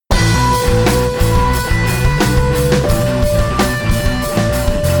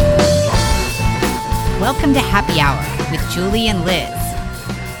Welcome to Happy Hour with Julie and Liz.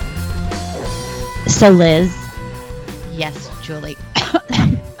 So, Liz. Yes, Julie.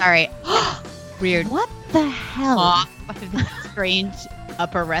 Sorry. Weird. What the hell? Cough. This strange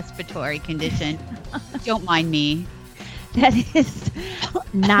upper respiratory condition. Don't mind me. That is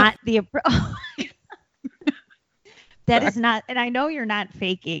not the approach. That is not, and I know you're not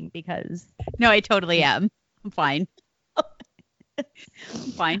faking because. No, I totally am. I'm fine. I'm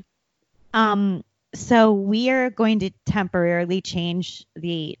fine. So we are going to temporarily change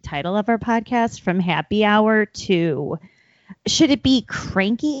the title of our podcast from Happy Hour to, should it be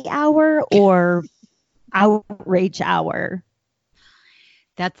Cranky Hour or Outrage Hour?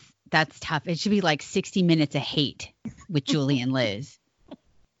 That's tough. It should be like 60 Minutes of Hate with Julie and Liz.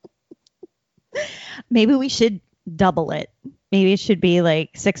 Maybe we should double it. Maybe it should be like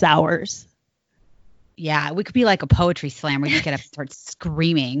 6 hours. Yeah, we could be like a poetry slam where you get up and start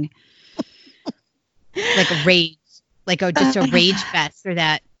screaming. Like a rage, just a rage fest, or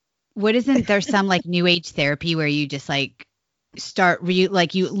that. What isn't there some like new age therapy where you just like start you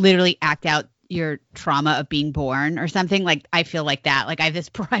literally act out your trauma of being born or something? Like I feel like that. Like I have this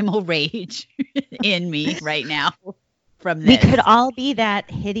primal rage in me right now from this. We could all be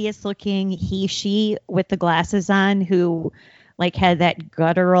that hideous looking she with the glasses on who like had that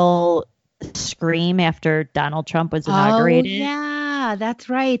guttural scream after Donald Trump was inaugurated. Oh, yeah, that's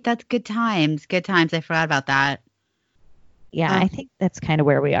right. That's good times. Good times. I forgot about that. Yeah, I think that's kind of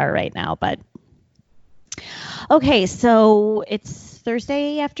where we are right now. But okay, so it's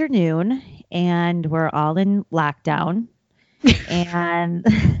Thursday afternoon and we're all in lockdown. And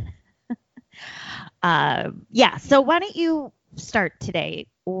yeah, so why don't you start today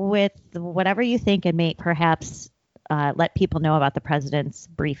with whatever you think and may perhaps let people know about the president's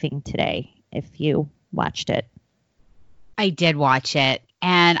briefing today if you watched it. I did watch it,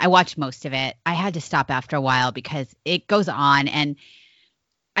 and I watched most of it. I had to stop after a while because it goes on, and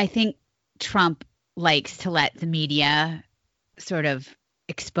I think Trump likes to let the media sort of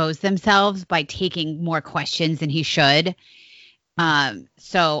expose themselves by taking more questions than he should.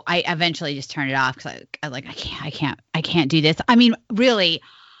 So I eventually just turned it off because I can't do this. I mean, really,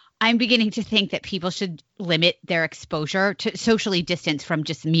 I'm beginning to think that people should limit their exposure to socially distance from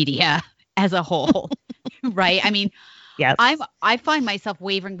just media as a whole, right? I mean, yes. I find myself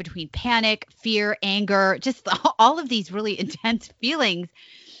wavering between panic, fear, anger, just all of these really intense feelings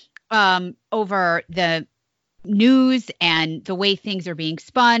over the news and the way things are being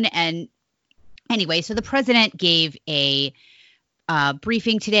spun. And anyway, so the president gave a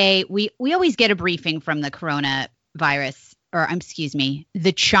briefing today. We always get a briefing from the coronavirus,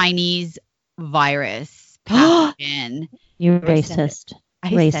 the Chinese virus pathogen. You racist.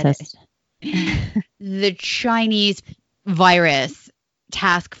 Racist. The Chinese virus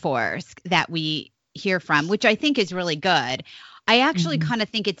task force that we hear from, which I think is really good. I actually kind of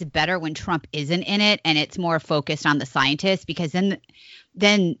think it's better when Trump isn't in it and it's more focused on the scientists, because then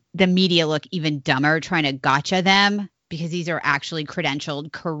the media look even dumber trying to gotcha them, because these are actually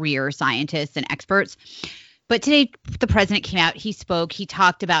credentialed career scientists and experts. But today, the president came out, he spoke, he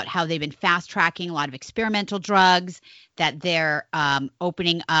talked about how they've been fast tracking a lot of experimental drugs, that they're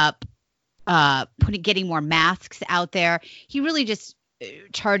opening up, getting more masks out there. He really just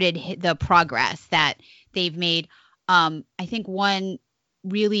charted the progress that they've made. I think one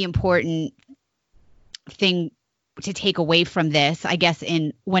really important thing to take away from this, I guess,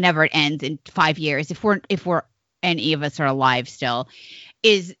 in whenever it ends in 5 years, if we're any of us are alive still,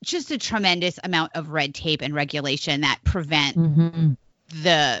 is just a tremendous amount of red tape and regulation that prevent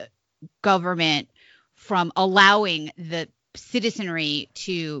the government from allowing the citizenry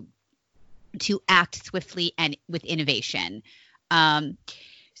to act swiftly and with innovation.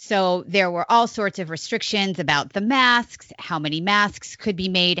 So there were all sorts of restrictions about the masks, how many masks could be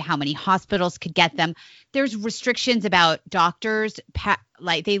made, how many hospitals could get them. There's restrictions about doctors,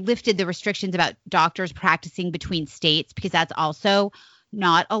 they lifted the restrictions about doctors practicing between states, because that's also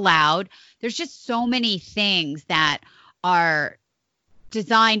not allowed. There's just so many things that are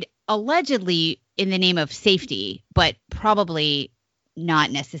designed allegedly in the name of safety, but probably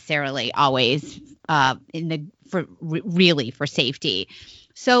not necessarily always for safety.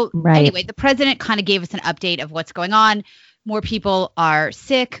 So Anyway, the president kind of gave us an update of what's going on. More people are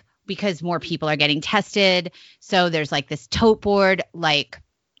sick because more people are getting tested. So there's like this tote board, like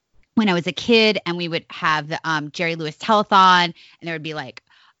when I was a kid and we would have the Jerry Lewis telethon, and there would be like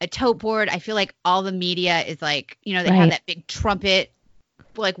a tote board. I feel like all the media is like, they have that big trumpet,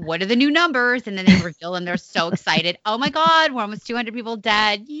 like, what are the new numbers? And then they reveal and they're so excited. Oh my God, we're almost 200 people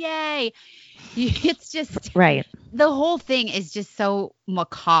dead. Yay. It's just the whole thing is just so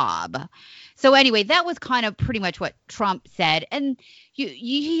macabre. So anyway, that was kind of pretty much what Trump said, and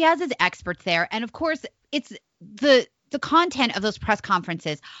he has his experts there, and of course, it's the content of those press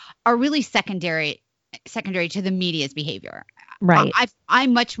conferences are really secondary to the media's behavior. Right.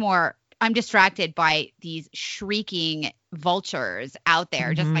 I'm distracted by these shrieking vultures out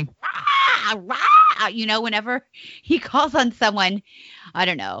there, just like, rah, rah, whenever he calls on someone, I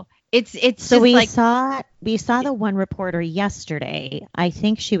don't know. It's so just we saw the one reporter yesterday. I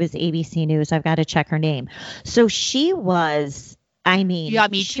think she was ABC News. I've got to check her name. So she was,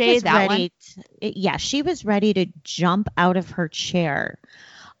 Yamiche, that one? Yeah, she was ready to jump out of her chair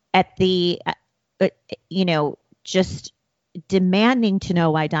at the, just demanding to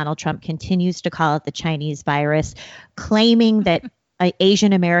know why Donald Trump continues to call it the Chinese virus, claiming that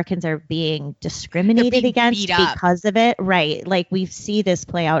Asian Americans are being discriminated against because of it. Right. Like we see this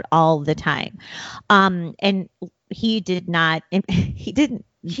play out all the time. And he did not, he didn't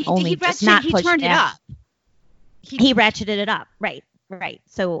only just not push turned back. It up. He ratcheted it up. Right. Right.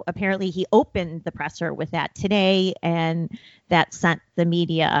 So apparently he opened the presser with that today, and that sent the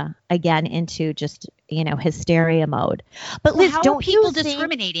media again into just, hysteria mode. But Liz, how don't are people you think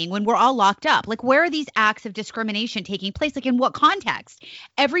discriminating when we're all locked up? Like, where are these acts of discrimination taking place? Like, in what context?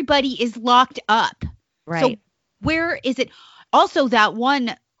 Everybody is locked up. Right. So where is it? Also, that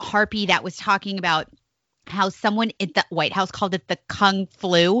one harpy that was talking about how someone at the White House called it the Kung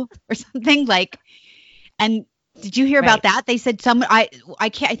flu or something like, and did you hear about that? They said I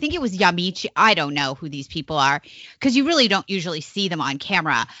think it was Yamiche. I don't know who these people are because you really don't usually see them on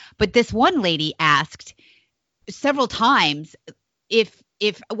camera. But this one lady asked several times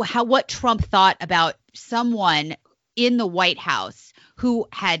what Trump thought about someone in the White House who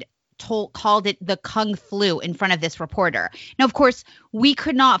had called it the Kung flu in front of this reporter. Now, of course, we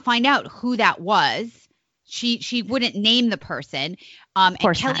could not find out who that was. She wouldn't name the person. And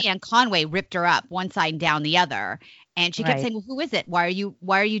Kellyanne Conway ripped her up one side and down the other. And she kept saying, well, who is it? Why are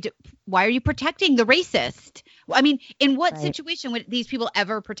you protecting the racist? I mean, in what situation would these people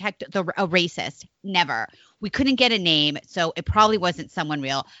ever protect a racist? Never. We couldn't get a name, so it probably wasn't someone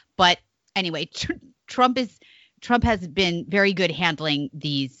real. But anyway, Trump has been very good handling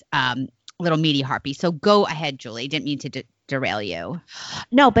these little media harpies. So go ahead, Julie. Didn't mean to derail you.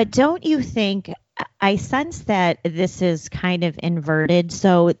 No, but don't you think I sense that this is kind of inverted.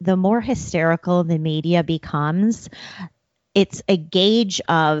 So the more hysterical the media becomes, it's a gauge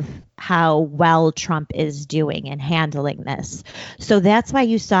of how well Trump is doing and handling this. So that's why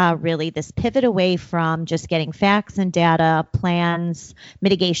you saw really this pivot away from just getting facts and data plans,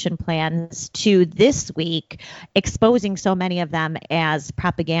 mitigation plans, to this week exposing so many of them as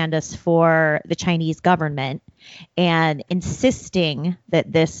propagandists for the Chinese government and insisting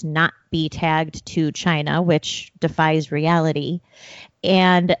that this not be tagged to China, which defies reality.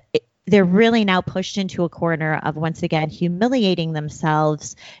 And they're really now pushed into a corner of, once again, humiliating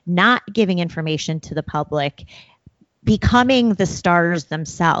themselves, not giving information to the public, becoming the stars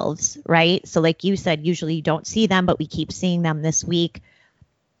themselves, right? So like you said, usually you don't see them, but we keep seeing them this week.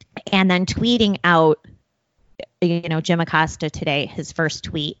 And then tweeting out, Jim Acosta today, his first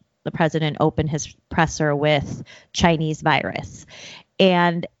tweet, the president opened his presser with Chinese virus.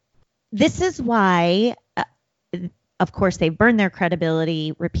 And this is why, of course, they've burned their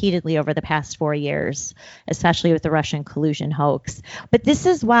credibility repeatedly over the past 4 years, especially with the Russian collusion hoax. But this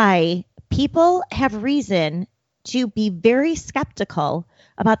is why people have reason to be very skeptical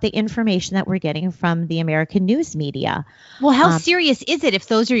about the information that we're getting from the American news media. Well, how serious is it if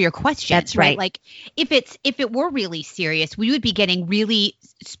those are your questions? That's right. Like if it were really serious, we would be getting really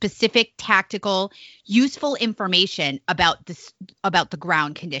specific, tactical, useful information about the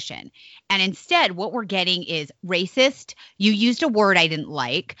ground condition. And instead, what we're getting is racist. You used a word I didn't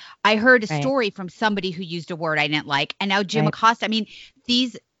like. I heard a story from somebody who used a word I didn't like. And now Jim Acosta. I mean,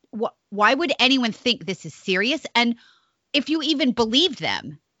 why would anyone think this is serious? And if you even believe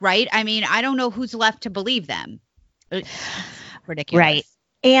them, right? I mean, I don't know who's left to believe them. It's ridiculous. Right.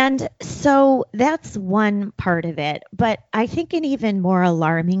 And so that's one part of it. But I think an even more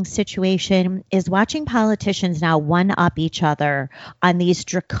alarming situation is watching politicians now one-up each other on these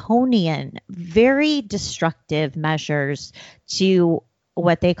draconian, very destructive measures to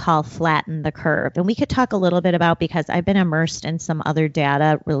what they call flatten the curve. And we could talk a little bit about, because I've been immersed in some other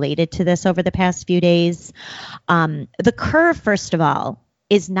data related to this over the past few days. The curve, first of all,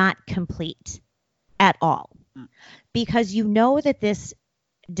 is not complete at all, because you know that this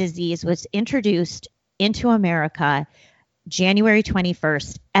disease was introduced into America January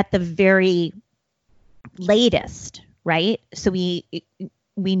 21st at the very latest, right? So we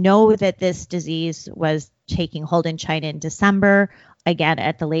know that this disease was taking hold in China in December again,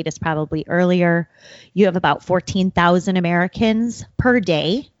 at the latest, probably earlier, you have about 14,000 Americans per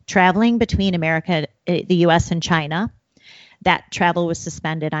day traveling between America, the U.S. and China. That travel was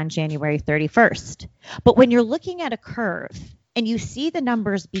suspended on January 31st. But when you're looking at a curve and you see the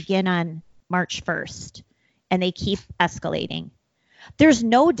numbers begin on March 1st and they keep escalating, there's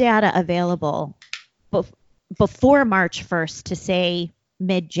no data available before March 1st to say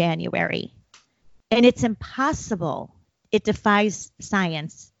mid-January. And it's impossible. It defies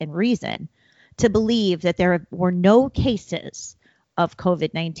science and reason to believe that there were no cases of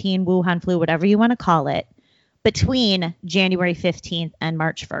COVID-19, Wuhan flu, whatever you want to call it, between January 15th and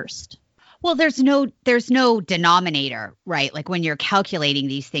March 1st. Well, there's no denominator, right? Like when you're calculating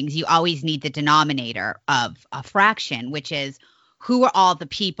these things, you always need the denominator of a fraction, which is who are all the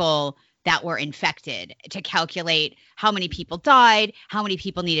people that were infected to calculate how many people died, how many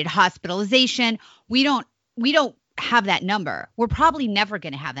people needed hospitalization. We don't have that number. We're probably never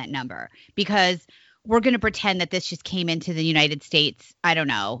going to have that number because we're going to pretend that this just came into the United States, I don't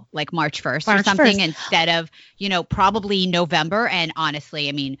know, like March 1st or something 1st. Instead of, probably November. And honestly,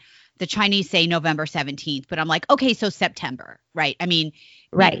 I mean, the Chinese say November 17th, but I'm like, okay, so September, right? I mean,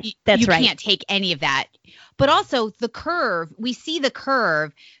 right. That's right. You can't take any of that. But also the curve, we see the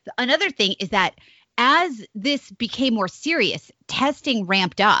curve. Another thing is that as this became more serious, testing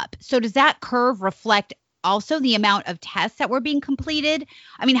ramped up. So does that curve reflect also the amount of tests that were being completed?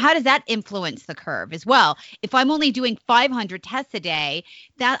 I mean, how does that influence the curve as well? If I'm only doing 500 tests a day,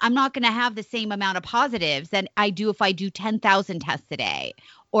 that I'm not going to have the same amount of positives that I do if I do 10,000 tests a day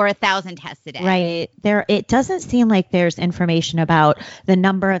or 1,000 tests a day. Right. It doesn't seem like there's information about the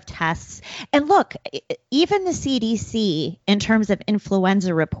number of tests. And look, even the CDC, in terms of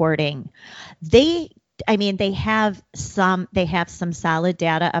influenza reporting, they have some solid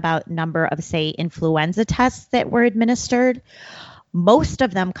data about number of, say, influenza tests that were administered. Most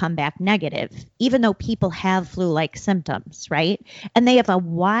of them come back negative, even though people have flu-like symptoms, right? And they have a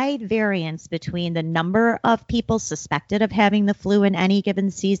wide variance between the number of people suspected of having the flu in any given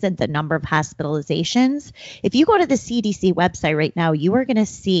season, the number of hospitalizations. If you go to the CDC website right now, you are going to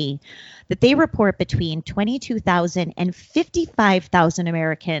see that they report between 22,000 and 55,000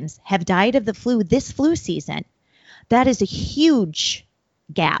 Americans have died of the flu this flu season. That is a huge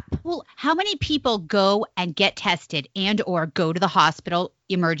gap. Well, how many people go and get tested and or go to the hospital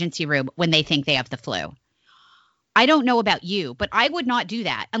emergency room when they think they have the flu? I don't know about you, but I would not do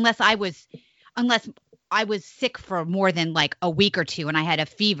that unless I was sick for more than like a week or two and I had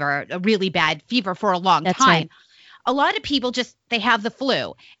a really bad fever for a long That's time. Right. A lot of people they have the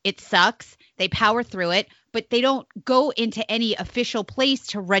flu. It sucks. They power through it, but they don't go into any official place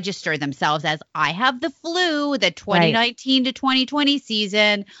to register themselves as I have the flu, the 2019 to 2020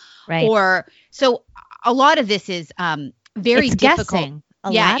 season. Right. Or so a lot of this is very difficult. Guessing.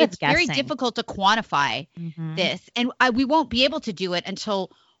 It's very difficult to quantify this. And we won't be able to do it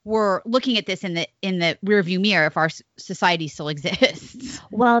until we're looking at this in the rearview mirror if our society still exists.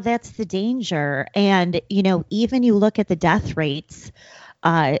 Well, that's the danger. And, even you look at the death rates,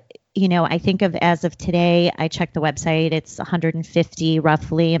 I think as of today, I checked the website, it's 150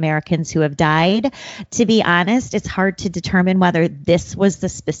 roughly Americans who have died. To be honest, it's hard to determine whether this was the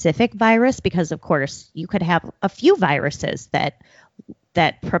specific virus because, of course, you could have a few viruses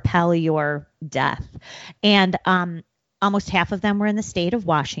that propel your death. And almost half of them were in the state of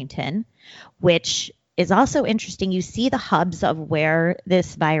Washington, which is also interesting. You see the hubs of where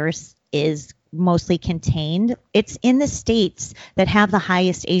this virus is mostly contained. It's in the states that have the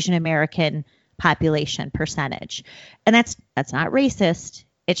highest Asian American population percentage. And that's not racist.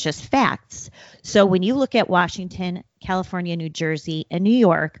 It's just facts. So when you look at Washington, California, New Jersey, and New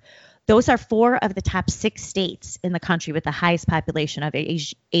York, those are 4 of the top 6 states in the country with the highest population of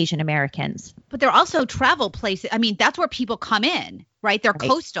Asian Americans. But they're also travel places. I mean, that's where people come in, right? They're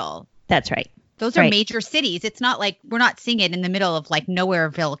coastal. That's right. Those are major cities. It's not like we're not seeing it in the middle of like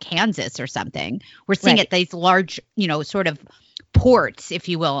Nowhereville, Kansas or something. We're seeing it these large, sort of ports, if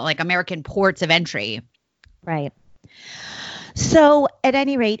you will, like American ports of entry. Right. So at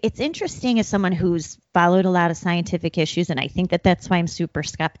any rate, it's interesting as someone who's followed a lot of scientific issues, and I think that's why I'm super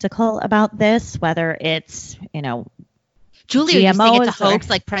skeptical about this, whether it's, Julia, GMOs, you think it's a hoax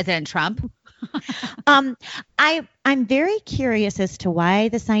like President Trump? I'm very curious as to why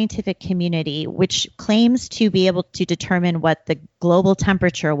the scientific community, which claims to be able to determine what the global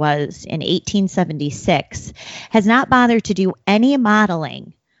temperature was in 1876, has not bothered to do any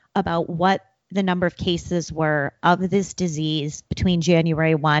modeling about what the number of cases were of this disease between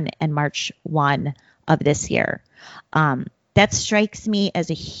January 1 and March 1 of this year. That strikes me as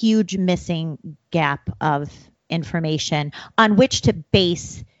a huge missing gap of information on which to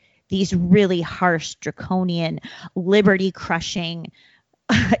base these really harsh, draconian, liberty crushing,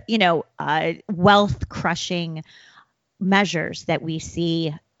 wealth crushing measures that we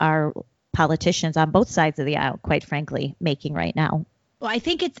see our politicians on both sides of the aisle, quite frankly, making right now. Well, I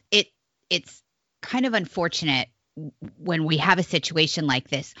think it's kind of unfortunate when we have a situation like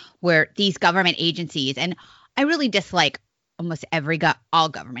this where these government agencies, and I really dislike almost all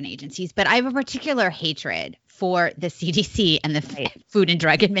government agencies, but I have a particular hatred for the CDC and the Food and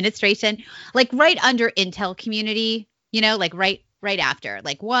Drug Administration, like right under Intel community, like right after,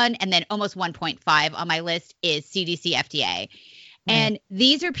 like 1 and then almost 1.5 on my list is CDC, FDA. Right. And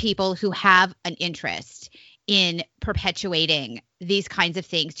these are people who have an interest in perpetuating these kinds of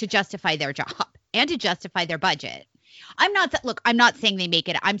things to justify their job and to justify their budget. I'm not saying they make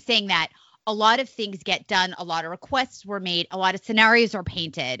it. I'm saying that a lot of things get done. A lot of requests were made. A lot of scenarios are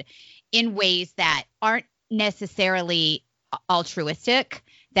painted in ways that aren't necessarily altruistic,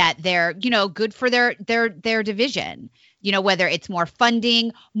 that they're, good for their division, whether it's more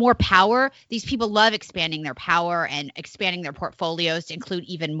funding, more power. These people love expanding their power and expanding their portfolios to include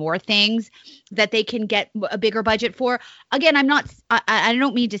even more things that they can get a bigger budget for. Again, I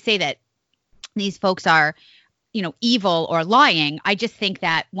don't mean to say that these folks are, evil or lying. I just think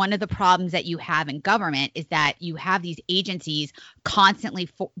that one of the problems that you have in government is that you have these agencies constantly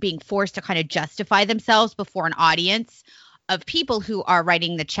being forced to kind of justify themselves before an audience of people who are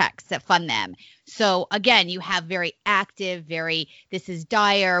writing the checks that fund them. So again, you have very active, this is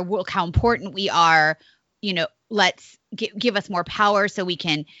dire, look how important we are, let's give us more power so we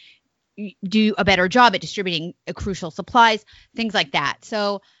can do a better job at distributing crucial supplies, things like that.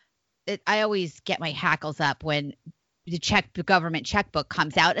 So I always get my hackles up when the government checkbook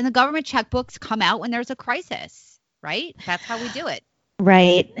comes out, and the government checkbooks come out when there's a crisis, right? That's how we do it.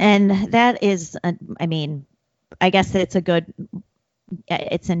 Right. And that is, I guess it's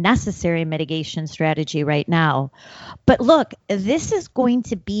a necessary mitigation strategy right now. But look, this is going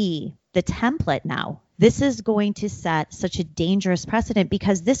to be the template now. This is going to set such a dangerous precedent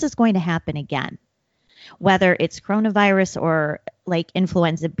because this is going to happen again. Whether it's coronavirus or like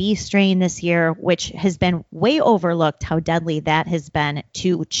influenza B strain this year, which has been way overlooked how deadly that has been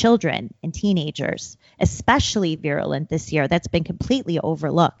to children and teenagers, especially virulent this year. That's been completely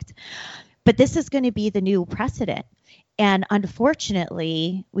overlooked. But this is going to be the new precedent. And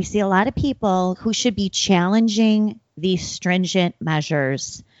unfortunately, we see a lot of people who should be challenging these stringent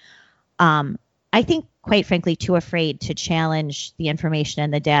measures. I think, quite frankly, too afraid to challenge the information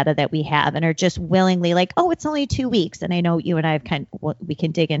and the data that we have and are just willingly like, oh, it's only 2 weeks. And I know you and I have we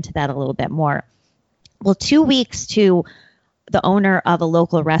can dig into that a little bit more. Well, 2 weeks to the owner of a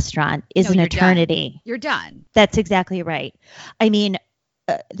local restaurant is an eternity. You're done. That's exactly right.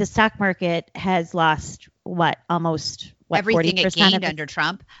 The stock market has lost almost everything 40% it gained under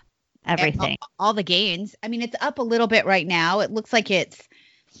Trump. Everything. All the gains. It's up a little bit right now. It looks like it's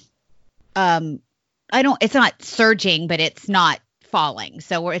it's not surging, but it's not falling.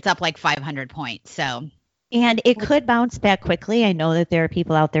 So it's up like 500 points. So. And it could bounce back quickly. I know that there are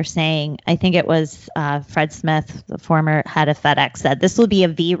people out there saying, I think it was Fred Smith, the former head of FedEx, said this will be a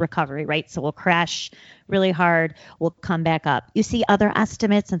V recovery, right? So we'll crash really hard. We'll come back up. You see other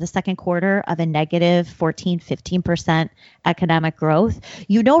estimates in the second quarter of a negative 15% economic growth.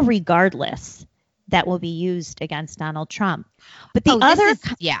 Regardless, that will be used against Donald Trump. But the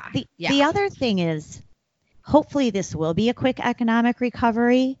other thing is, hopefully this will be a quick economic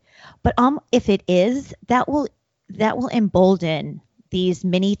recovery. But if it is, that will embolden these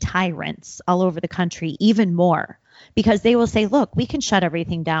mini tyrants all over the country even more, because they will say, look, we can shut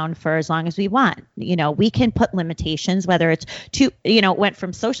everything down for as long as we want. We can put limitations, whether it's went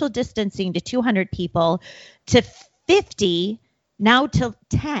from social distancing to 200 people to 50, now to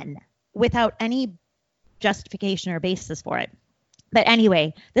 10, without any justification or basis for it. But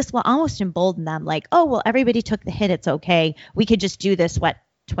anyway, this will almost embolden them, like, oh, well, everybody took the hit. It's okay. We could just do this,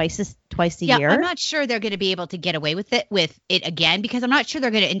 twice a year? I'm not sure they're going to be able to get away with it again, because I'm not sure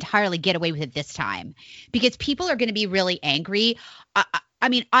they're going to entirely get away with it this time, because people are going to be really angry.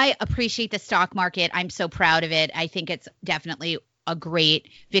 I appreciate the stock market. I'm so proud of it. I think it's definitely a great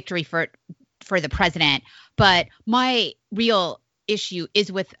victory for the president. But my real issue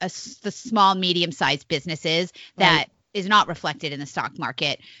is with the small, medium-sized businesses that is not reflected in the stock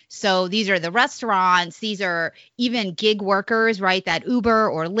market. So these are the restaurants, these are even gig workers, right? That Uber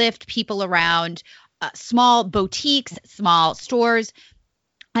or Lyft, people around small boutiques, small stores.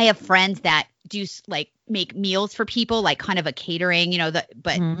 I have friends that do make meals for people, like kind of a catering,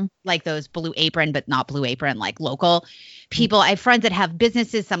 like those Blue Apron, but not Blue Apron, like local people, I have friends that have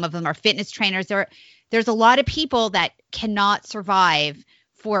businesses. Some of them are fitness trainers. There's a lot of people that cannot survive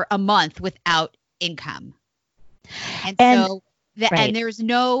for a month without income. And so and there's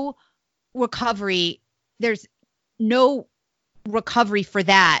no recovery. There's no recovery for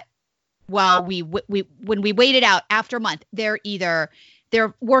that. While when we wait it out after a month, they're either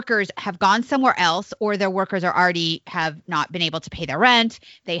their workers have gone somewhere else, or their workers have not been able to pay their rent.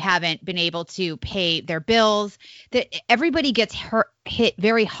 They haven't been able to pay their bills. Everybody gets hit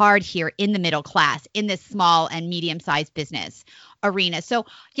very hard here in the middle class, in this small and medium-sized business arena. So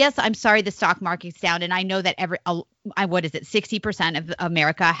yes, I'm sorry the stock market's down, and I know that 60% of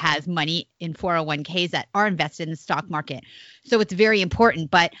America has money in 401ks that are invested in the stock market. So it's very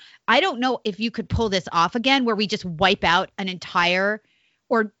important, but I don't know if you could pull this off again, where we just wipe out an entire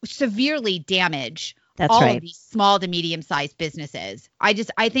or severely damage all of these small to medium-sized businesses. I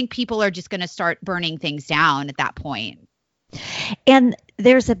think people are just going to start burning things down at that point. And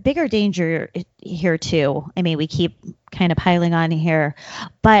there's a bigger danger here too. I mean, we keep kind of piling on here,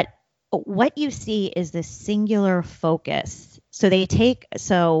 but what you see is this singular focus. So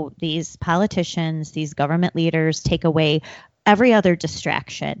these politicians, these government leaders take away every other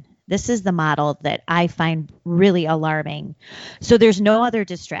distraction. This is the model that I find really alarming. So there's no other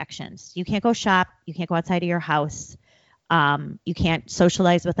distractions. You can't go shop. You can't go outside of your house. You can't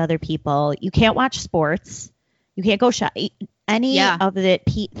socialize with other people. You can't watch sports. You can't go shop. Any of the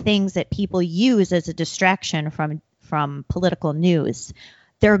things that people use as a distraction from political news,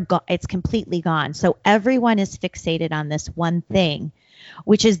 it's completely gone. So everyone is fixated on this one thing,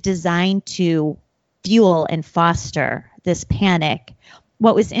 which is designed to fuel and foster this panic.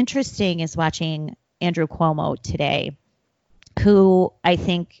 What was interesting is watching Andrew Cuomo today, who I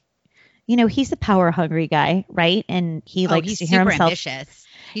think, he's a power hungry guy, right? And he likes to hear himself. Ambitious.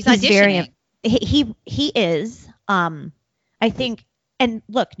 He's auditioning. He is. I think, and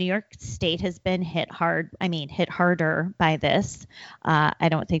look, New York State has been hit harder by this. I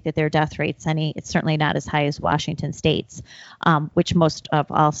don't think that their death rates it's certainly not as high as Washington State's, which most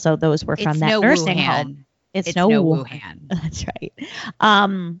of also those were from that nursing home. It's no Wuhan. That's right.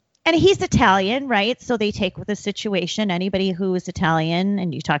 And he's Italian, right? So they take the situation, anybody who is Italian,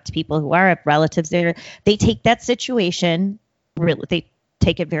 and you talk to people who are relatives there, they take that situation, really, they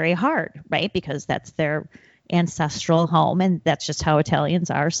take it very hard, right? Because that's their ancestral home, and that's just how Italians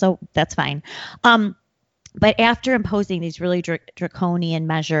are. So that's fine. But after imposing these really draconian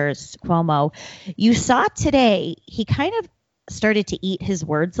measures, Cuomo, you saw today, he kind of started to eat his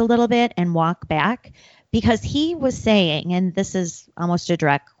words a little bit and walk back, because he was saying, and this is almost a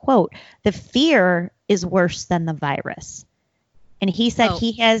direct quote, the fear is worse than the virus. And he said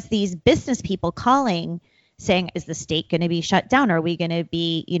he has these business people calling saying, is the state going to be shut down? Are we going to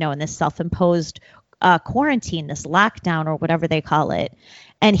be, in this self-imposed quarantine, this lockdown, or whatever they call it?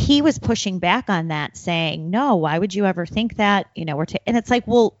 And he was pushing back on that, saying, no, why would you ever think that? And it's like,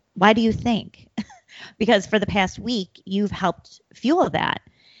 well, why do you think? Because for the past week, you've helped fuel that.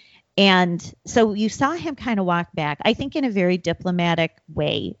 And so you saw him kind of walk back, I think in a very diplomatic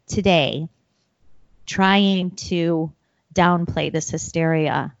way today, trying to downplay this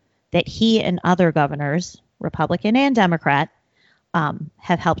hysteria that he and other governors, Republican and Democrat,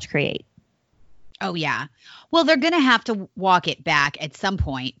 have helped create. Oh, yeah. Well, they're going to have to walk it back at some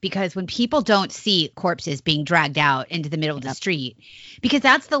point, because when people don't see corpses being dragged out into the middle of the street, because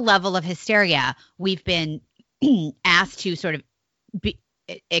that's the level of hysteria we've been asked to sort of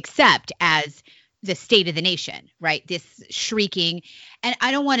accept as the state of the nation, right? This shrieking. And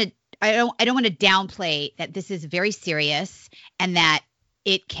I don't want to downplay that this is very serious, and that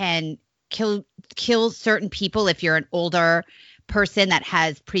it can kill certain people if you're an older person that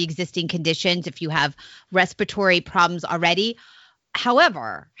has pre-existing conditions, if you have respiratory problems already.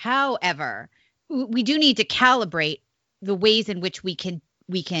 However, we do need to calibrate the ways in which we can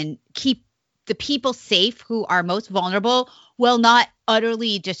keep the people safe who are most vulnerable, while not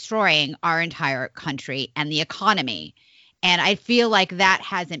utterly destroying our entire country and the economy. And I feel like that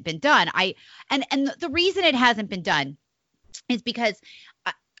hasn't been done. And the reason it hasn't been done is because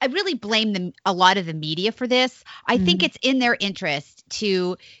I really blame a lot of the media for this. I think it's in their interest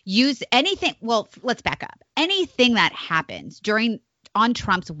to use anything. Well, let's back up. Anything that happens on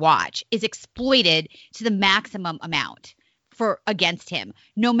Trump's watch is exploited to the maximum amount against him,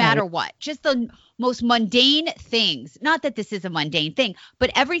 no matter what. Just the most mundane things. Not that this is a mundane thing, but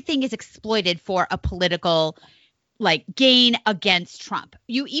everything is exploited for a political gain against Trump.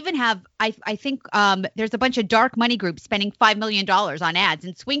 You even have, I think there's a bunch of dark money groups spending $5 million on ads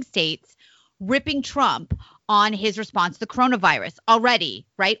in swing states, ripping Trump on his response to the coronavirus already,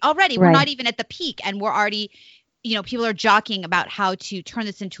 right? We're not even at the peak, and we're already people are jockeying about how to turn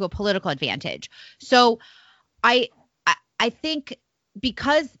this into a political advantage. So I think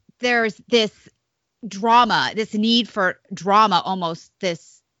because there's this drama, this need for drama, almost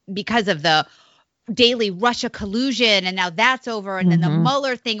this because of the daily Russia collusion, and now that's over, and then the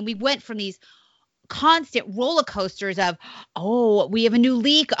Mueller thing, and we went from these constant roller coasters of, we have a new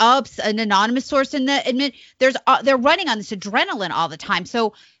leak, an anonymous source in the they're running on this adrenaline all the time.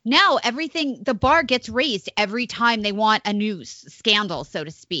 So now the bar gets raised every time they want a new scandal, so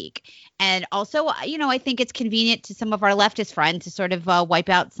to speak. And also, I think it's convenient to some of our leftist friends to sort of wipe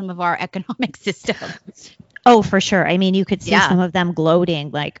out some of our economic system. Oh, for sure. I mean, you could see some of them gloating,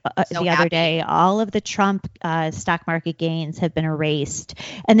 like So the other day, all of the Trump stock market gains have been erased.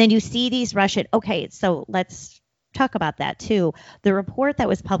 And then you see these Russian, okay, so let's talk about that too. The report that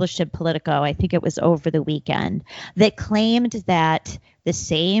was published in Politico, I think it was over the weekend, that claimed that the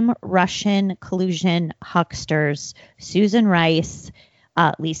same Russian collusion hucksters, Susan Rice,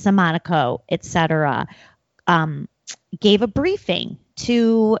 Lisa Monaco, et cetera, gave a briefing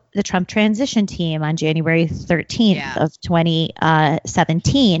to the Trump transition team on January 13th of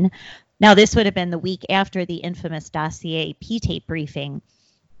 2017. Now, this would have been the week after the infamous dossier P-tape briefing,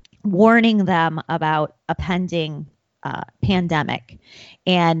 warning them about a pending pandemic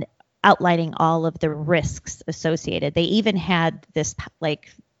and outlining all of the risks associated. They even had this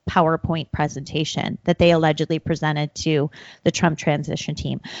PowerPoint presentation that they allegedly presented to the Trump transition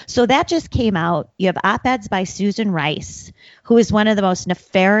team. So that just came out. You have op-eds by Susan Rice, who is one of the most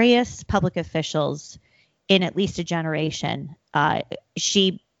nefarious public officials in at least a generation.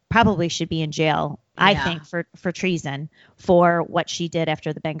 She probably should be in jail, I think, for treason for what she did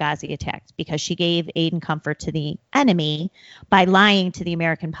after the Benghazi attacks, because she gave aid and comfort to the enemy by lying to the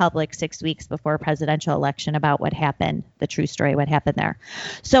American public 6 weeks before a presidential election about what happened, the true story, what happened there.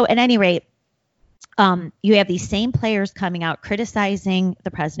 So at any rate, you have these same players coming out criticizing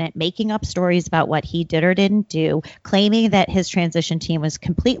the president, making up stories about what he did or didn't do, claiming that his transition team was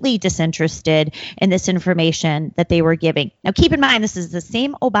completely disinterested in this information that they were giving. Now, keep in mind, this is the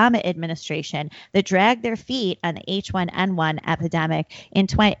same Obama administration that dragged their feet on the H1N1 epidemic in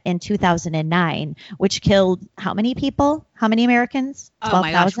 2009, which killed how many people? How many Americans?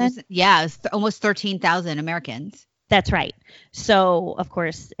 12,000? Yeah, almost 13,000 Americans. That's right. So, of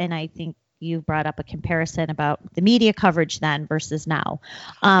course, and I think you brought up a comparison about the media coverage then versus now.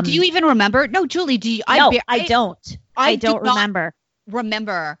 Do you even remember? No, Julie, do you? No, I don't. I don't remember.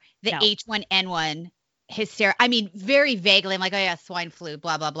 Remember the H1N1 hysteria. I mean, very vaguely. I'm like, oh yeah, swine flu,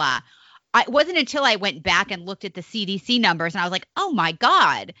 blah, blah, blah. It wasn't until I went back and looked at the CDC numbers and I was like, oh my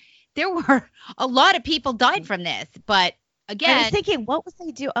God, there were a lot of people died from this. But again, I was thinking, what was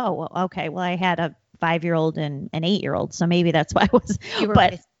they do? Oh, well, okay. Well, I had a 5-year-old and an 8-year-old, so maybe that's why I was.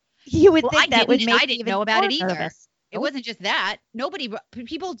 You would think that would make I didn't know about it either. Nervous. It wasn't just that.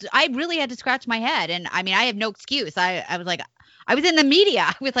 I really had to scratch my head. And I mean, I have no excuse. I was like, I was in the media.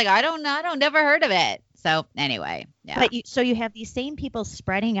 I was like, I don't know. Never heard of it. So anyway, yeah. But so you have these same people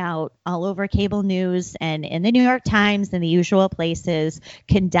spreading out all over cable news and in the New York Times and the usual places,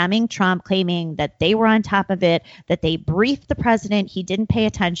 condemning Trump, claiming that they were on top of it, that they briefed the president. He didn't pay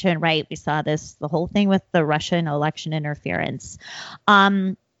attention. Right. We saw the whole thing with the Russian election interference.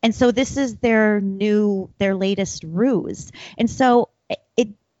 And so this is their latest ruse. And so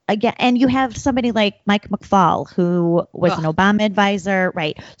again, and you have somebody like Mike McFaul, who was an Obama advisor,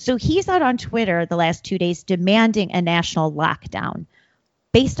 right? So he's out on Twitter the last 2 days demanding a national lockdown.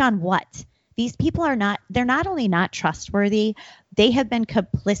 Based on what? These people they're not only not trustworthy, they have been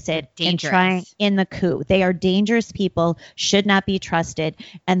complicit in the coup. They are dangerous people, should not be trusted.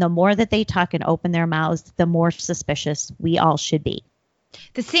 And the more that they talk and open their mouths, the more suspicious we all should be.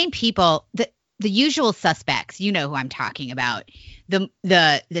 The same people, the usual suspects, you know who I'm talking about,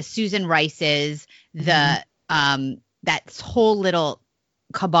 the Susan Rices, that whole little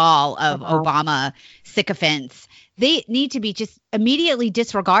cabal of Obama sycophants, they need to be just immediately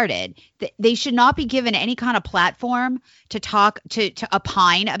disregarded. They should not be given any kind of platform to talk, to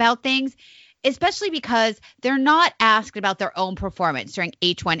opine about things, especially because they're not asked about their own performance during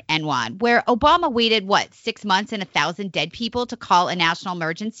H1N1, where Obama waited, 6 months and 1,000 dead people to call a national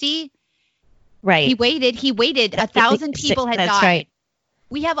emergency? Right. He waited. 1,000 people had died. Right.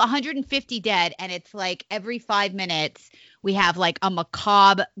 We have 150 dead, and it's like every 5 minutes we have like a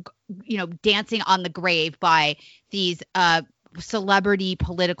macabre, dancing on the grave by these celebrity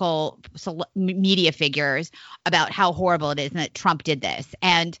political media figures about how horrible it is and that Trump did this.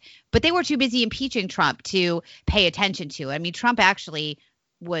 But they were too busy impeaching Trump to pay attention to it. I mean, Trump actually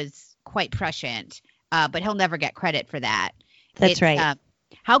was quite prescient, but he'll never get credit for that. That's right.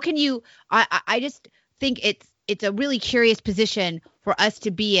 How can you? I just think it's a really curious position for us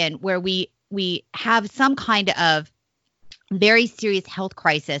to be in, where we have some kind of very serious health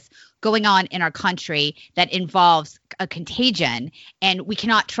crisis going on in our country that involves a contagion, and we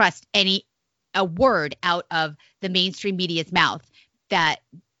cannot trust a word out of the mainstream media's mouth, that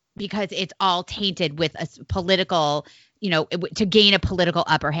because it's all tainted with a political, to gain a political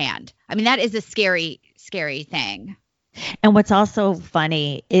upper hand. I mean, that is a scary, scary thing. And what's also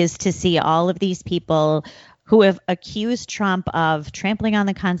funny is to see all of these people who have accused Trump of trampling on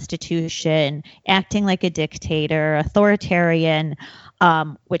the Constitution, acting like a dictator, authoritarian,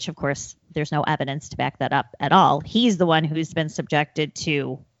 which, of course, there's no evidence to back that up at all. He's the one who's been subjected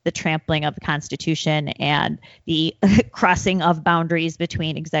to the trampling of the Constitution and the crossing of boundaries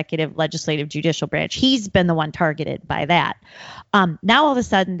between executive, legislative, judicial branch. He's been the one targeted by that. Now, all of a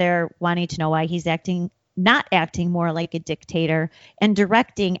sudden, they're wanting to know why he's not acting more like a dictator and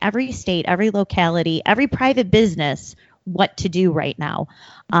directing every state, every locality, every private business what to do right now.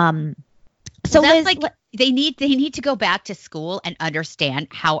 So that's Liz, they need to go back to school and understand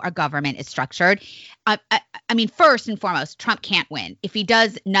how our government is structured. I mean, first and foremost, Trump can't win. If he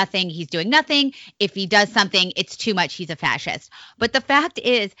does nothing, he's doing nothing. If he does something, it's too much. He's a fascist. But the fact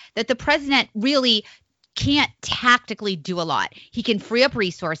is that the president really can't tactically do a lot. He can free up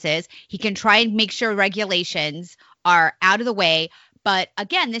resources. He can try and make sure regulations are out of the way. But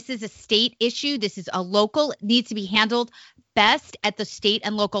again, this is a state issue. This is a local, needs to be handled best at the state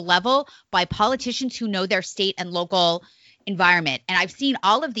and local level by politicians who know their state and local environment. And I've seen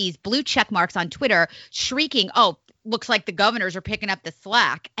all of these blue check marks on Twitter shrieking, oh, looks like the governors are picking up the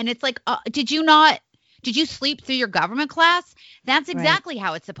slack. And it's like, did you sleep through your government class? That's exactly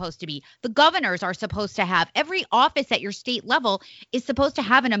how it's supposed to be. The governors are supposed to have, every office at your state level is supposed to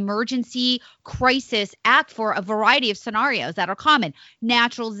have an emergency crisis act for a variety of scenarios that are common.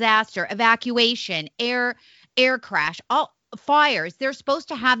 Natural disaster, evacuation, air crash, all fires. They're supposed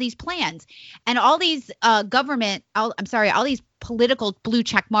to have these plans. And all these all these political blue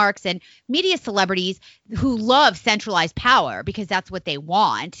check marks and media celebrities who love centralized power because that's what they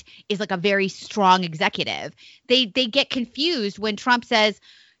want, is like a very strong executive. They get confused when Trump says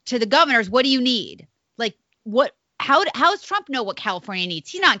to the governors, what do you need? Like, how does Trump know what California needs?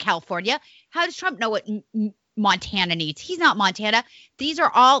 He's not in California. How does Trump know what Montana needs? He's not Montana.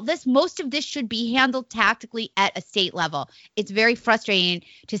 Most of this should be handled tactically at a state level. It's very frustrating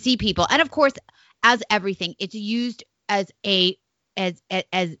to see people. And of course, as everything, it's used as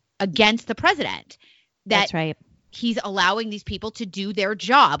against the president. That's right. He's allowing these people to do their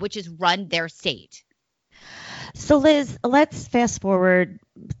job, which is run their state. So Liz, let's fast forward,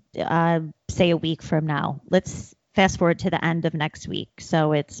 say a week from now. Let's fast forward to the end of next week.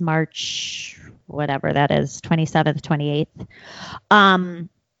 So it's March, whatever that is, 27th, 28th.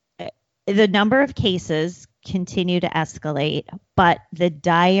 The number of cases continue to escalate, but the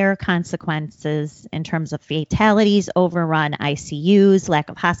dire consequences in terms of fatalities, overrun ICUs, lack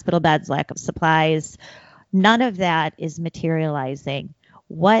of hospital beds, lack of supplies, none of that is materializing.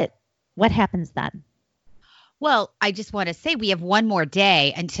 What happens then? Well, I just want to say we have one more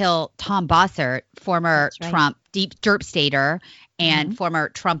day until Tom Bossert, former Trump deep derp stater and former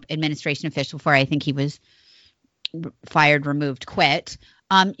Trump administration official, before I think he was fired, removed, quit.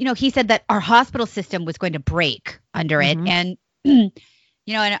 He said that our hospital system was going to break under it. And, and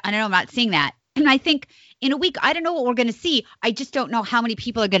I know I'm not seeing that. And I think in a week, I don't know what we're going to see. I just don't know how many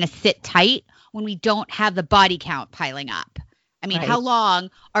people are going to sit tight when we don't have the body count piling up. I mean, how long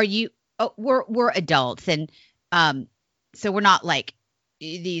are you? We're adults. And so we're not like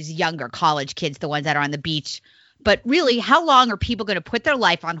these younger college kids, the ones that are on the beach. But really, how long are people going to put their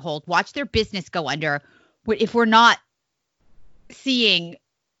life on hold, watch their business go under, if we're not seeing,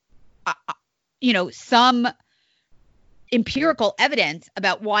 some empirical evidence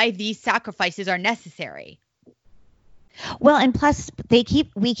about why these sacrifices are necessary? Well, and plus we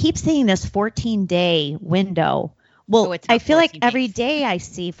keep seeing this 14-day window. Well, I feel like every day I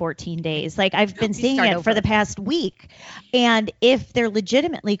see 14 days. Like I've been seeing it for the past week. And if they're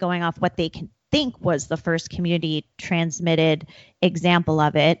legitimately going off what they can think was the first community transmitted example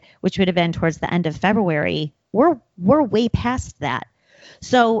of it, which would have been towards the end of February, we're way past that.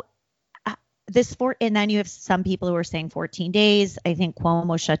 So and then you have some people who are saying 14 days. I think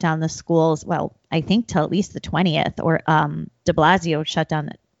Cuomo shut down the schools. Well, I think till at least the 20th, or de Blasio shut down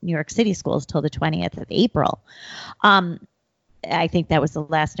the New York City schools till the 20th of April. I think that was the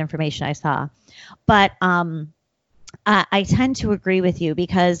last information I saw. But I tend to agree with you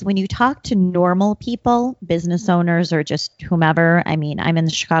because when you talk to normal people, business owners or just whomever, I mean, I'm in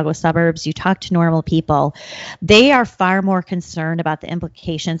the Chicago suburbs, you talk to normal people, they are far more concerned about the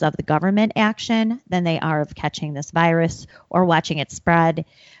implications of the government action than they are of catching this virus or watching it spread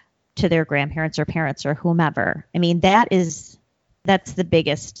to their grandparents or parents or whomever. I mean, that's the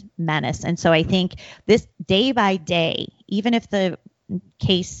biggest menace. And so I think this day by day, even if the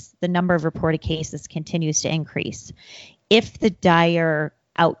number of reported cases continues to increase, if the dire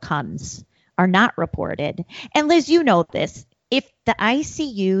outcomes are not reported, and Liz, you know this, if the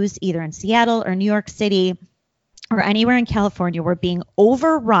ICUs either in Seattle or New York City or anywhere in California were being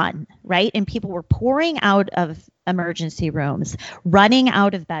overrun, right, and people were pouring out of emergency rooms, running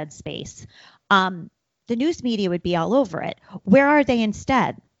out of bed space, the news media would be all over it. Where are they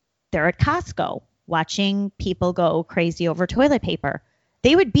instead? They're at Costco watching people go crazy over toilet paper.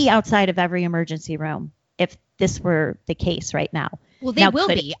 They would be outside of every emergency room if this were the case right now. Well, they will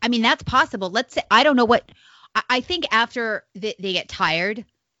be. I mean, that's possible. Let's say, I don't know what, I think after they get tired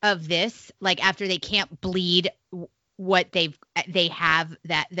of this, like after they can't bleed what they have,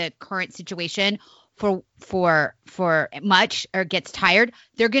 that the current situation for much, or gets tired,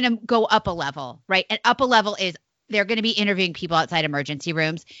 they're going to go up a level, right? And up a level is they're going to be interviewing people outside emergency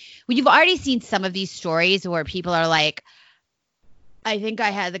rooms. Well, you've already seen some of these stories where people are like, I think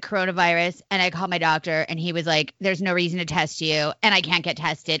I had the coronavirus and I called my doctor and he was like, there's no reason to test you and I can't get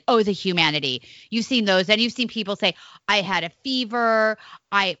tested. Oh, the humanity. You've seen those. And you've seen people say, I had a fever.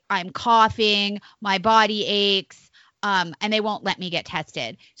 I'm coughing. My body aches. And they won't let me get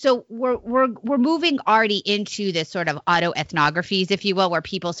tested. So we're moving already into this sort of autoethnographies, if you will, where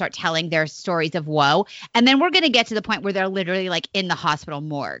people start telling their stories of woe. And then we're going to get to the point where they're literally like in the hospital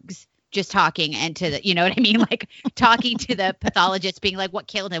morgues, just talking, and to the, you know what I mean? Like talking to the pathologist, being like, what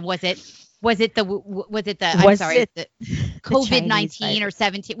killed him? Was it the COVID-19 or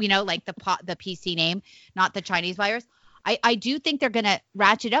 17, you know, like the PC name, not the Chinese virus. I do think they're going to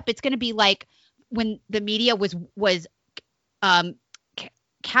ratchet up. It's going to be like when the media was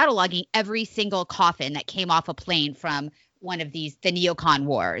cataloging every single coffin that came off a plane from one of these, the neocon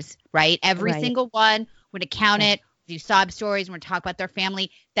wars, right? Every single one, would account it, do sob stories, and we're talking about their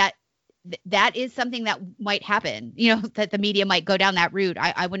family. That is something that might happen, you know, that the media might go down that route.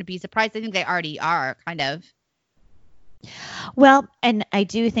 I wouldn't be surprised. I think they already are kind of. Well, and I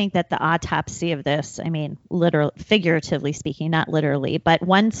do think that the autopsy of this, I mean, literally, figuratively speaking, not literally, but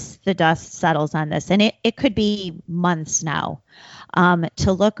once the dust settles on this, and it could be months now,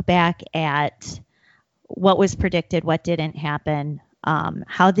 to look back at what was predicted, what didn't happen,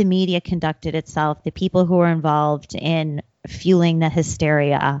 how the media conducted itself, the people who were involved in fueling the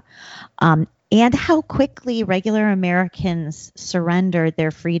hysteria, and how quickly regular Americans surrendered their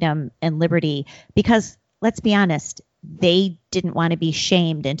freedom and liberty, because let's be honest, they didn't want to be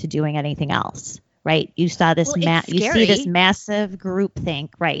shamed into doing anything else, right? You saw this, you see this massive groupthink,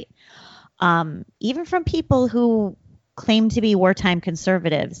 right? Even from people who claim to be wartime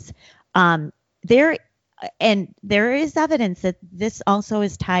conservatives, there is evidence that this also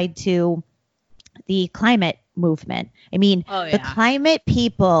is tied to the climate movement. I mean, the climate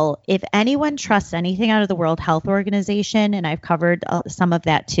people, if anyone trusts anything out of the World Health Organization, and I've covered some of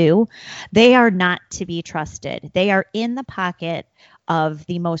that too, they are not to be trusted. They are in the pocket of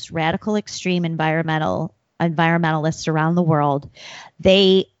the most radical extreme environmentalists around the world.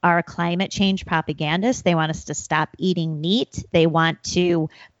 They are climate change propagandists. They want us to stop eating meat. They want to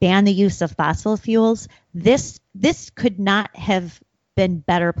ban the use of fossil fuels. This could not have been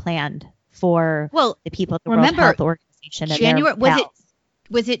better planned for the people at the World Health Organization.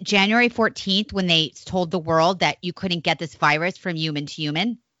 Was it January 14th when they told the world that you couldn't get this virus from human to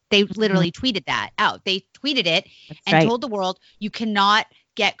human? They literally tweeted that out. They tweeted it told the world you cannot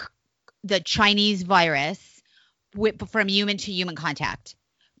get the Chinese virus from human to human contact.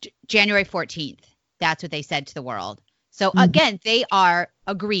 January 14th. That's what they said to the world. So again, they are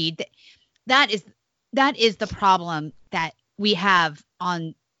agreed that is the problem that we have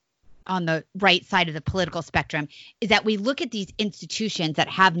on the right side of the political spectrum, is that we look at these institutions that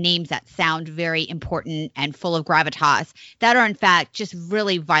have names that sound very important and full of gravitas that are in fact just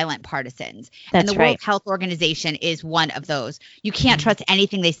really violent partisans. And the World Health Organization is one of those. You can't trust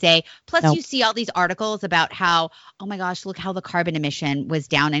anything they say. Plus you see all these articles about how, oh my gosh, look how the carbon emission was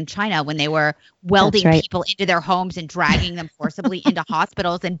down in China when they were welding people into their homes and dragging them forcibly into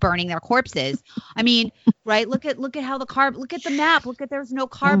hospitals and burning their corpses. I mean, right? Look at how look at the map. Look at, there's no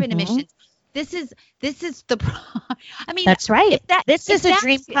carbon emissions. This is the I mean, that's right. This is a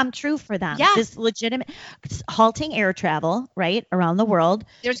dream come true for them. Yeah. This legitimate halting air travel, right, around the world.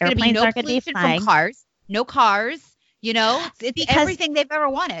 There's going to be no pollution from cars. No cars. It's Because everything they've ever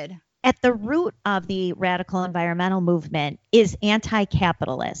wanted. at the root of the radical environmental movement is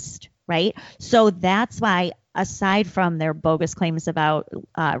anti-capitalist, right? So that's why, aside from their bogus claims about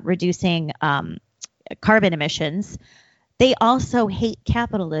reducing carbon emissions, they also hate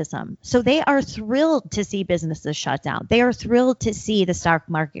capitalism. So they are thrilled to see businesses shut down. They are thrilled to see the stock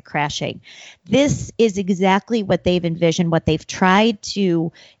market crashing. This is exactly what they've envisioned, what they've tried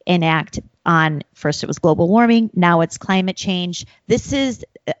to enact on. First it was global warming, now it's climate change. This is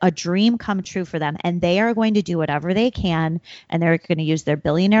a dream come true for them, and they are going to do whatever they can, and they're going to use their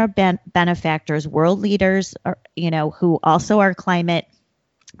billionaire benefactors, world leaders, who also are climate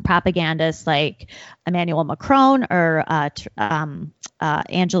propagandists like Emmanuel Macron or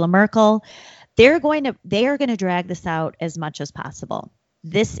Angela Merkel. They are going to drag this out as much as possible.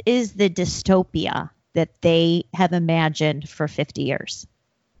 This is the dystopia that they have imagined for 50 years.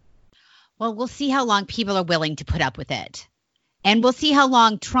 Well, we'll see how long people are willing to put up with it. And we'll see how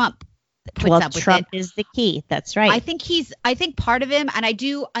long Trump puts up with it. Trump is the key. That's right. I think part of him, and I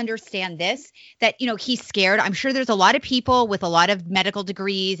do understand this, that, he's scared. I'm sure there's a lot of people with a lot of medical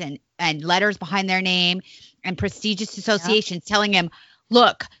degrees and letters behind their name and prestigious associations telling him,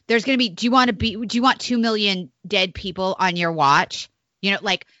 look, there's going to be, do you want 2 million dead people on your watch?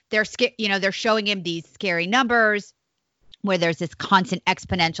 They're scared, they're showing him these scary numbers where there's this constant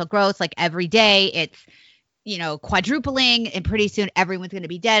exponential growth, like every day it's, quadrupling, and pretty soon everyone's going to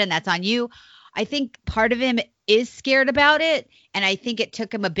be dead, and that's on you. I think part of him is scared about it, and I think it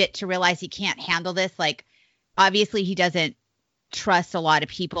took him a bit to realize he can't handle this. Like, obviously he doesn't trust a lot of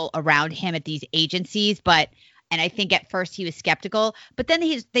people around him at these agencies, and I think at first he was skeptical, but then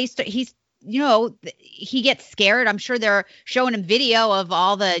he gets scared. I'm sure they're showing him video of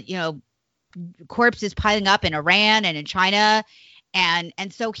all the, corpses piling up in Iran and in China, and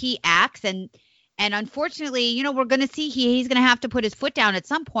so he acts, and unfortunately, we're going to see he's going to have to put his foot down at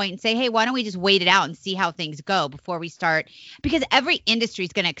some point and say, hey, why don't we just wait it out and see how things go before we start? Because every industry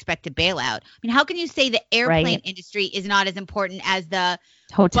is going to expect a bailout. I mean, how can you say the airplane industry is not as important as the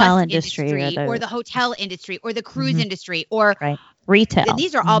hotel industry or the hotel industry or the cruise industry or retail?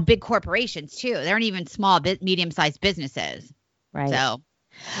 These are all big corporations, too. They aren't even small, medium-sized businesses. Right. So.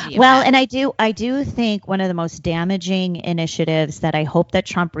 Well, and I do think one of the most damaging initiatives that I hope that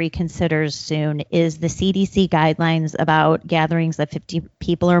Trump reconsiders soon is the CDC guidelines about gatherings of 50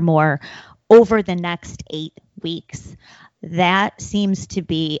 people or more over the next 8 weeks. That seems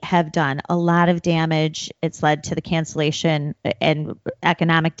to have done a lot of damage. It's led to the cancellation and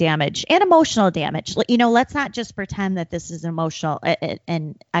economic damage and emotional damage. Let's not just pretend that this is an emotional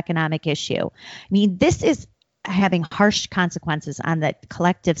and economic issue. I mean, this is having harsh consequences on the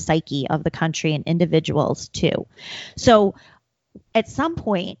collective psyche of the country and individuals too. So at some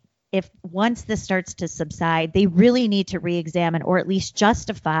point, once this starts to subside, they really need to re-examine or at least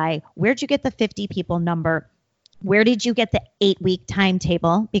justify, where'd you get the 50 people number? Where did you get the 8-week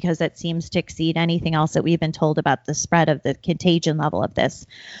timetable? Because that seems to exceed anything else that we've been told about the spread of the contagion level of this.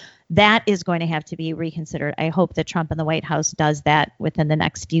 That is going to have to be reconsidered. I hope that Trump and the White House does that within the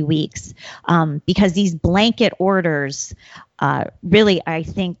next few weeks, because these blanket orders really, I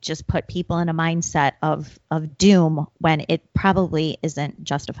think, just put people in a mindset of doom when it probably isn't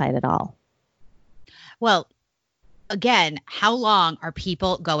justified at all. Well, again, how long are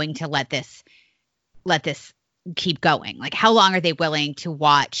people going to let this keep going? Like, how long are they willing to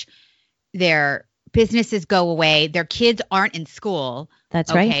watch their businesses go away? Their kids aren't in school.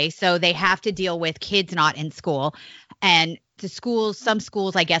 That's right. Okay, so they have to deal with kids not in school, and some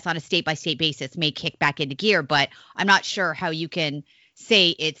schools, I guess, on a state-by-state basis may kick back into gear, but I'm not sure how you can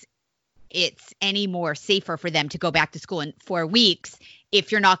say it's any more safer for them to go back to school in 4 weeks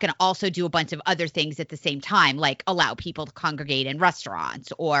if you're not going to also do a bunch of other things at the same time, like allow people to congregate in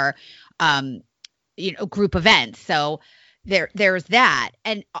restaurants or group events. So there's that,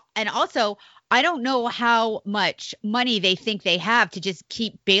 and also, I don't know how much money they think they have to just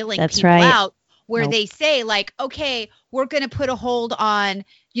keep bailing people out, where they say, like, okay, we're going to put a hold on,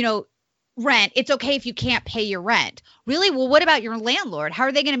 rent. It's okay if you can't pay your rent. Really? Well, what about your landlord? How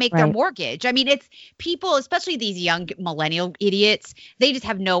are they going to make their mortgage? I mean, it's people, especially these young millennial idiots, they just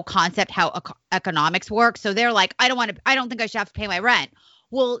have no concept how economics work. So they're like, I don't think I should have to pay my rent.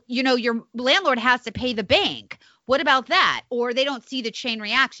 Well, your landlord has to pay the bank. What about that? Or they don't see the chain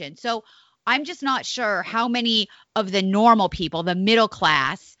reaction. So I'm just not sure how many of the normal people, the middle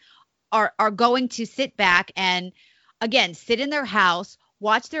class, are going to sit back and, again, sit in their house,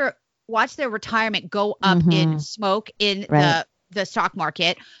 watch their retirement go up in smoke in the stock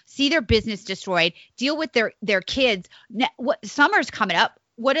market, see their business destroyed, deal with their kids. Summer's coming up.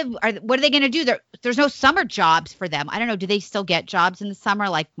 what are they going to do? There's no summer jobs for them. I don't know. Do they still get jobs in the summer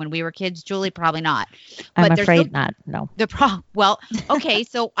like when we were kids, Julie? Probably not. I'm afraid not. No. Well, okay.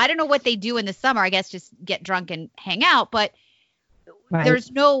 So I don't know what they do in the summer. I guess just get drunk and hang out. But Right.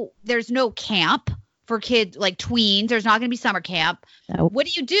 there's no camp for kids like tweens. There's not going to be summer camp. Nope. What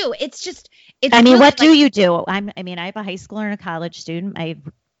do you do? It's really what do you do? I have a high schooler and a college student. My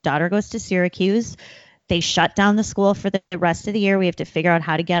daughter goes to Syracuse. They shut down the school for the rest of the year. We have to figure out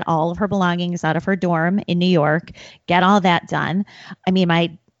how to get all of her belongings out of her dorm in New York, get all that done. I mean,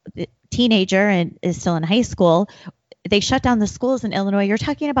 my teenager and is still in high school. They shut down the schools in Illinois. You're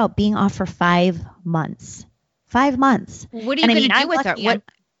talking about being off for 5 months. 5 months. What are you going to do with her?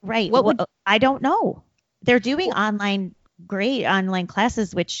 Right. I don't know. They're doing online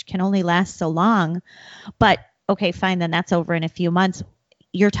classes, which can only last so long. But okay, fine. Then that's over in a few months.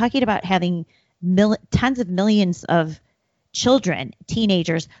 You're talking about having tens of millions of children,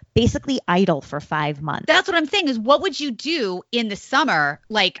 teenagers, basically idle for 5 months. That's what I'm saying is what would you do in the summer?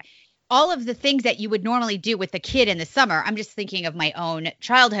 Like all of the things that you would normally do with a kid in the summer. I'm just thinking of my own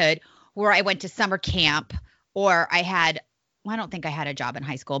childhood where I went to summer camp or I don't think I had a job in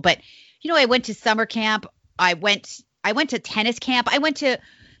high school, but I went to summer camp. I went to tennis camp. I went to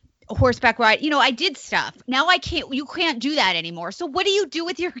horseback ride. I did stuff. Now you can't do that anymore. So what do you do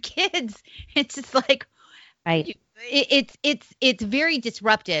with your kids? It's just like, right. It's very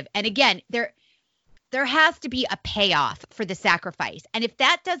disruptive. And again, there has to be a payoff for the sacrifice. And if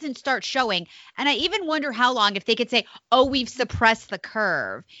that doesn't start showing, and I even wonder how long, if they could say, oh, we've suppressed the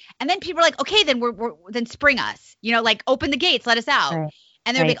curve. And then people are like, okay, then then spring us, like open the gates, let us out. Right.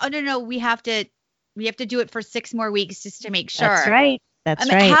 And they're like, oh, no, we have to do it for 6 more weeks just to make sure. That's right.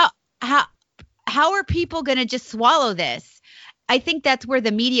 That's right. How are people going to just swallow this? I think that's where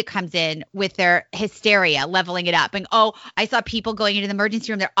the media comes in with their hysteria, leveling it up. And, I saw people going into the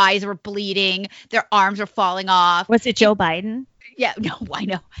emergency room. Their eyes were bleeding. Their arms were falling off. Was it Joe Biden? Yeah, no, I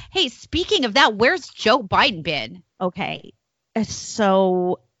know. Hey, speaking of that, where's Joe Biden been? Okay.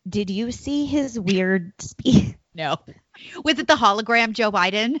 So did you see his weird speech? No. Was it the hologram Joe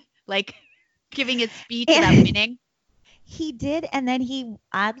Biden? Like giving his speech about winning? He did. And then he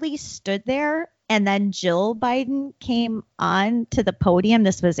oddly stood there. And then Jill Biden came on to the podium.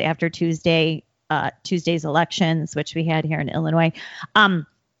 This was after Tuesday's elections, which we had here in Illinois.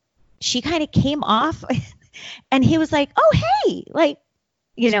 She kind of came off and he was like, oh, hey, like,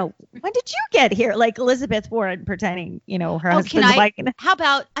 when did you get here? Like Elizabeth Warren pretending, her husband's like. How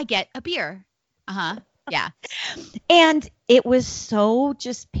about I get a beer? Uh-huh. Yeah. And it was so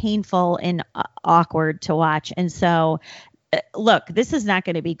just painful and awkward to watch. And so look, this is not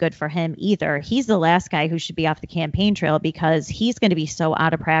going to be good for him either. He's the last guy who should be off the campaign trail because he's going to be so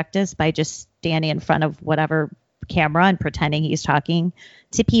out of practice by just standing in front of whatever camera and pretending he's talking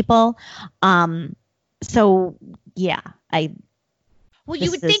to people. So yeah, Well,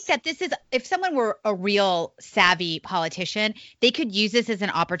 you would think that this is, if someone were a real savvy politician, they could use this as an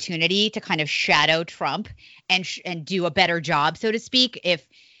opportunity to kind of shadow Trump and do a better job, so to speak.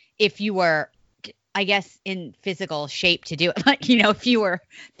 If you were, I guess, in physical shape to do it, like, if you were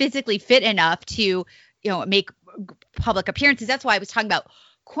physically fit enough to, make public appearances. That's why I was talking about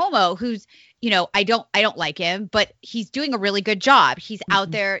Cuomo, who's, I don't like him, but he's doing a really good job. He's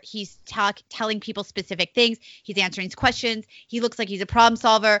out there. He's telling people specific things. He's answering questions. He looks like he's a problem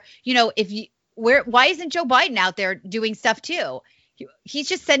solver. Why isn't Joe Biden out there doing stuff too? He's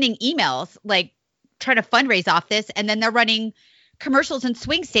just sending emails, like trying to fundraise off this. And then they're running commercials in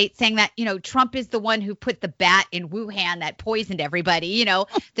swing states saying that, Trump is the one who put the bat in Wuhan that poisoned everybody.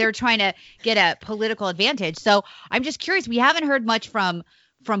 They're trying to get a political advantage. So I'm just curious. We haven't heard much from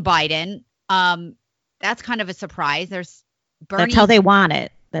Biden. That's kind of a surprise. There's Bernie. That's how they want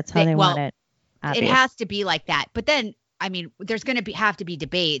it. Want it. It has to be like that. But then, there's going to have to be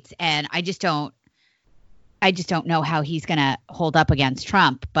debates, and I just don't know how he's going to hold up against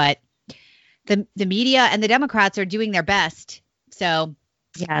Trump. But the media and the Democrats are doing their best. So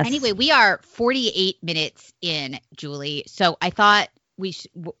yes. Anyway, we are 48 minutes in, Julie. So I thought we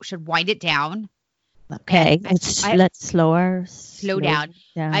should wind it down. Okay, let's slow down.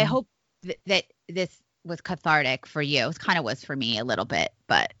 I hope that this was cathartic for you. It kind of was for me a little bit,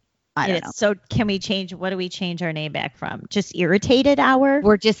 but I don't know. So can we change? What do we change our name back from? Just irritated hour?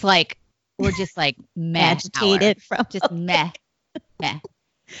 We're just like meh agitated hour. From just meh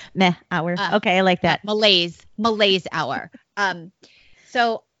hour. Okay, I like that. Malaise hour.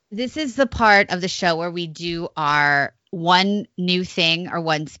 So this is the part of the show where we do our one new thing or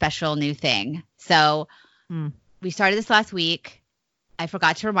one special new thing. So we started this last week. I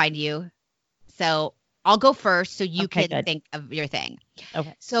forgot to remind you. So I'll go first so you can think of your thing.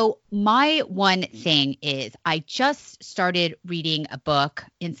 Okay. So my one thing is I just started reading a book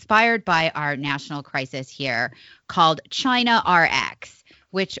inspired by our national crisis here called China RX,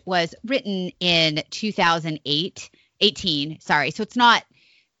 which was written in 2018. Sorry. So it's not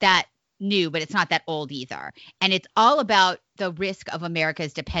that new, but it's not that old either. And it's all about the risk of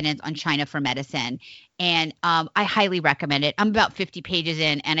America's dependence on China for medicine. And I highly recommend it. I'm about 50 pages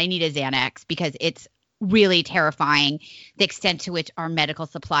in and I need a Xanax because it's really terrifying the extent to which our medical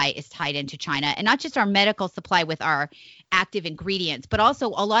supply is tied into China, and not just our medical supply with our active ingredients, but also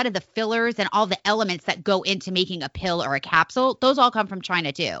a lot of the fillers and all the elements that go into making a pill or a capsule. Those all come from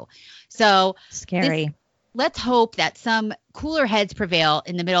China too. So scary. Let's hope that some cooler heads prevail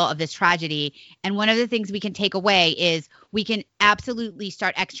in the middle of this tragedy. And one of the things we can take away is we can absolutely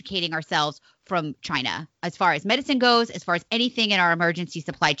start extricating ourselves from China as far as medicine goes, as far as anything in our emergency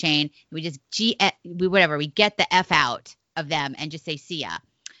supply chain. We just we get the F out of them and just say, see ya.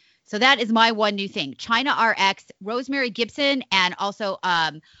 So that is my one new thing. China RX, Rosemary Gibson, and also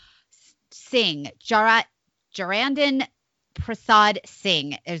Singh, Jarandan Prasad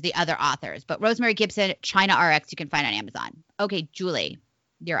Singh is the other authors, but Rosemary Gibson, China RX, you can find on Amazon. Okay, Julie,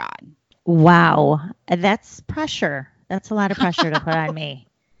 you're on. Wow. That's pressure. That's a lot of pressure to put on me.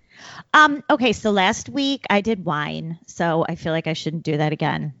 Okay, so last week I did wine, so I feel like I shouldn't do that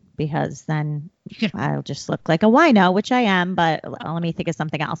again because then I'll just look like a wino, which I am, but let me think of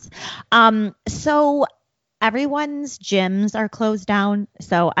something else. So everyone's gyms are closed down.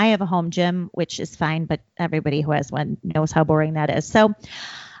 So I have a home gym, which is fine, but everybody who has one knows how boring that is. So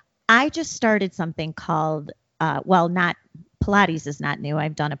I just started something called, not Pilates is not new.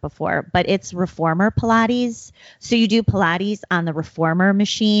 I've done it before, but it's Reformer Pilates. So you do Pilates on the Reformer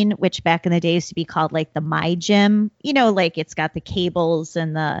machine, which back in the day used to be called like the My Gym, like it's got the cables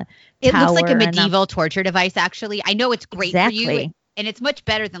and the It looks like a medieval torture device, actually. I know it's great for you, Exactly. and it's much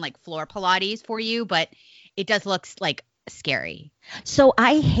better than like floor Pilates for you, but it does look like scary. So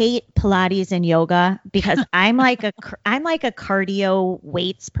I hate Pilates and yoga because I'm like a cardio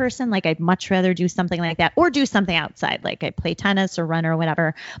weights person. Like I'd much rather do something like that or do something outside. Like I play tennis or run or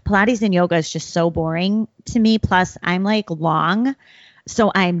whatever. Pilates and yoga is just so boring to me. Plus I'm like long,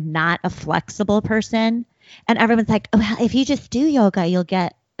 so I'm not a flexible person. And everyone's like, oh, well, if you just do yoga, you'll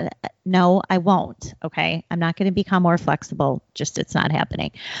get, no, I won't. Okay. I'm not going to become more flexible. Just, it's not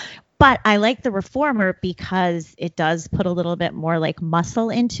happening. But I like the Reformer because it does put a little bit more like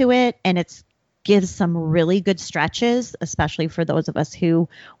muscle into it, and it gives some really good stretches, especially for those of us who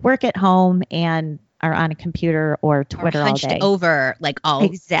work at home and are on a computer or Twitter all day. Over, like all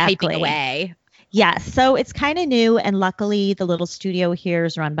Exactly. typing away. Yeah, so it's kind of new, and luckily the little studio here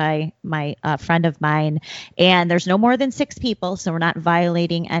is run by my friend of mine, and there's no more than 6 people, so we're not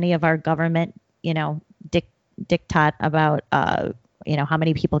violating any of our government, diktat about how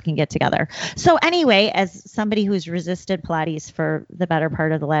many people can get together. So anyway, as somebody who's resisted Pilates for the better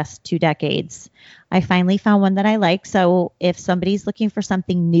part of the last 2 decades, I finally found one that I like. So if somebody's looking for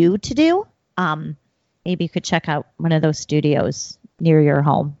something new to do, maybe you could check out one of those studios near your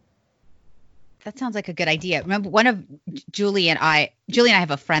home. That sounds like a good idea. Remember, one of Julie and I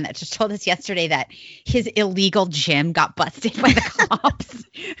have a friend that just told us yesterday that his illegal gym got busted by the cops.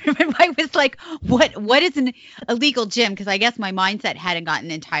 And I was like, what is an illegal gym? Because I guess my mindset hadn't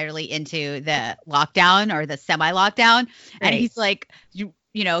gotten entirely into the lockdown or the semi-lockdown. Right. And he's like,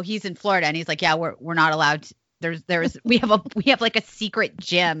 he's in Florida, and he's like, yeah, we're not allowed to. We have like a secret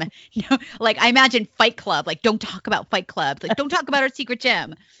gym. Like I imagine Fight Club. Like, don't talk about Fight Club. Like, don't talk about our secret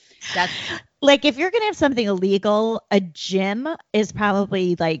gym. That's like, if you're going to have something illegal, a gym is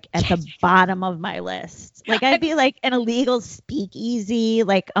probably like at the bottom of my list. Like I'd be like an illegal speakeasy,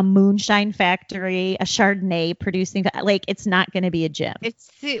 like a moonshine factory, a Chardonnay producing, like it's not going to be a gym. It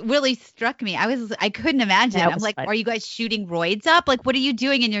really struck me. I couldn't imagine. I'm like, Are you guys shooting roids up? Like, what are you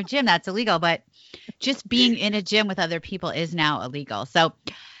doing in your gym? That's illegal. But just being in a gym with other people is now illegal. So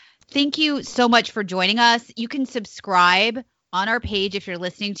thank you so much for joining us. You can subscribe on our page. If you're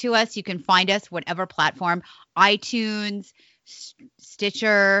listening to us, you can find us whatever platform, iTunes,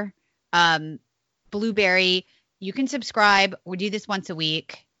 Stitcher, Blueberry. You can subscribe. We do this once a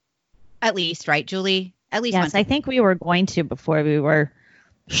week, at least, right, Julie? At least. Yes, I think we were going to before we were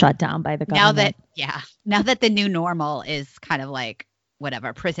shut down by the government. Now that the new normal is kind of like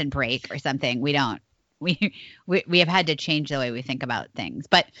whatever, prison break or something, we have had to change the way we think about things.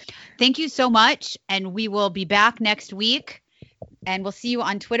 But thank you so much, and we will be back next week. And we'll see you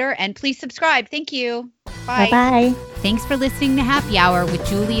on Twitter. And please subscribe. Thank you. Bye. Bye-bye. Thanks for listening to Happy Hour with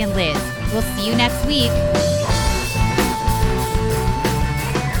Julie and Liz. We'll see you next week.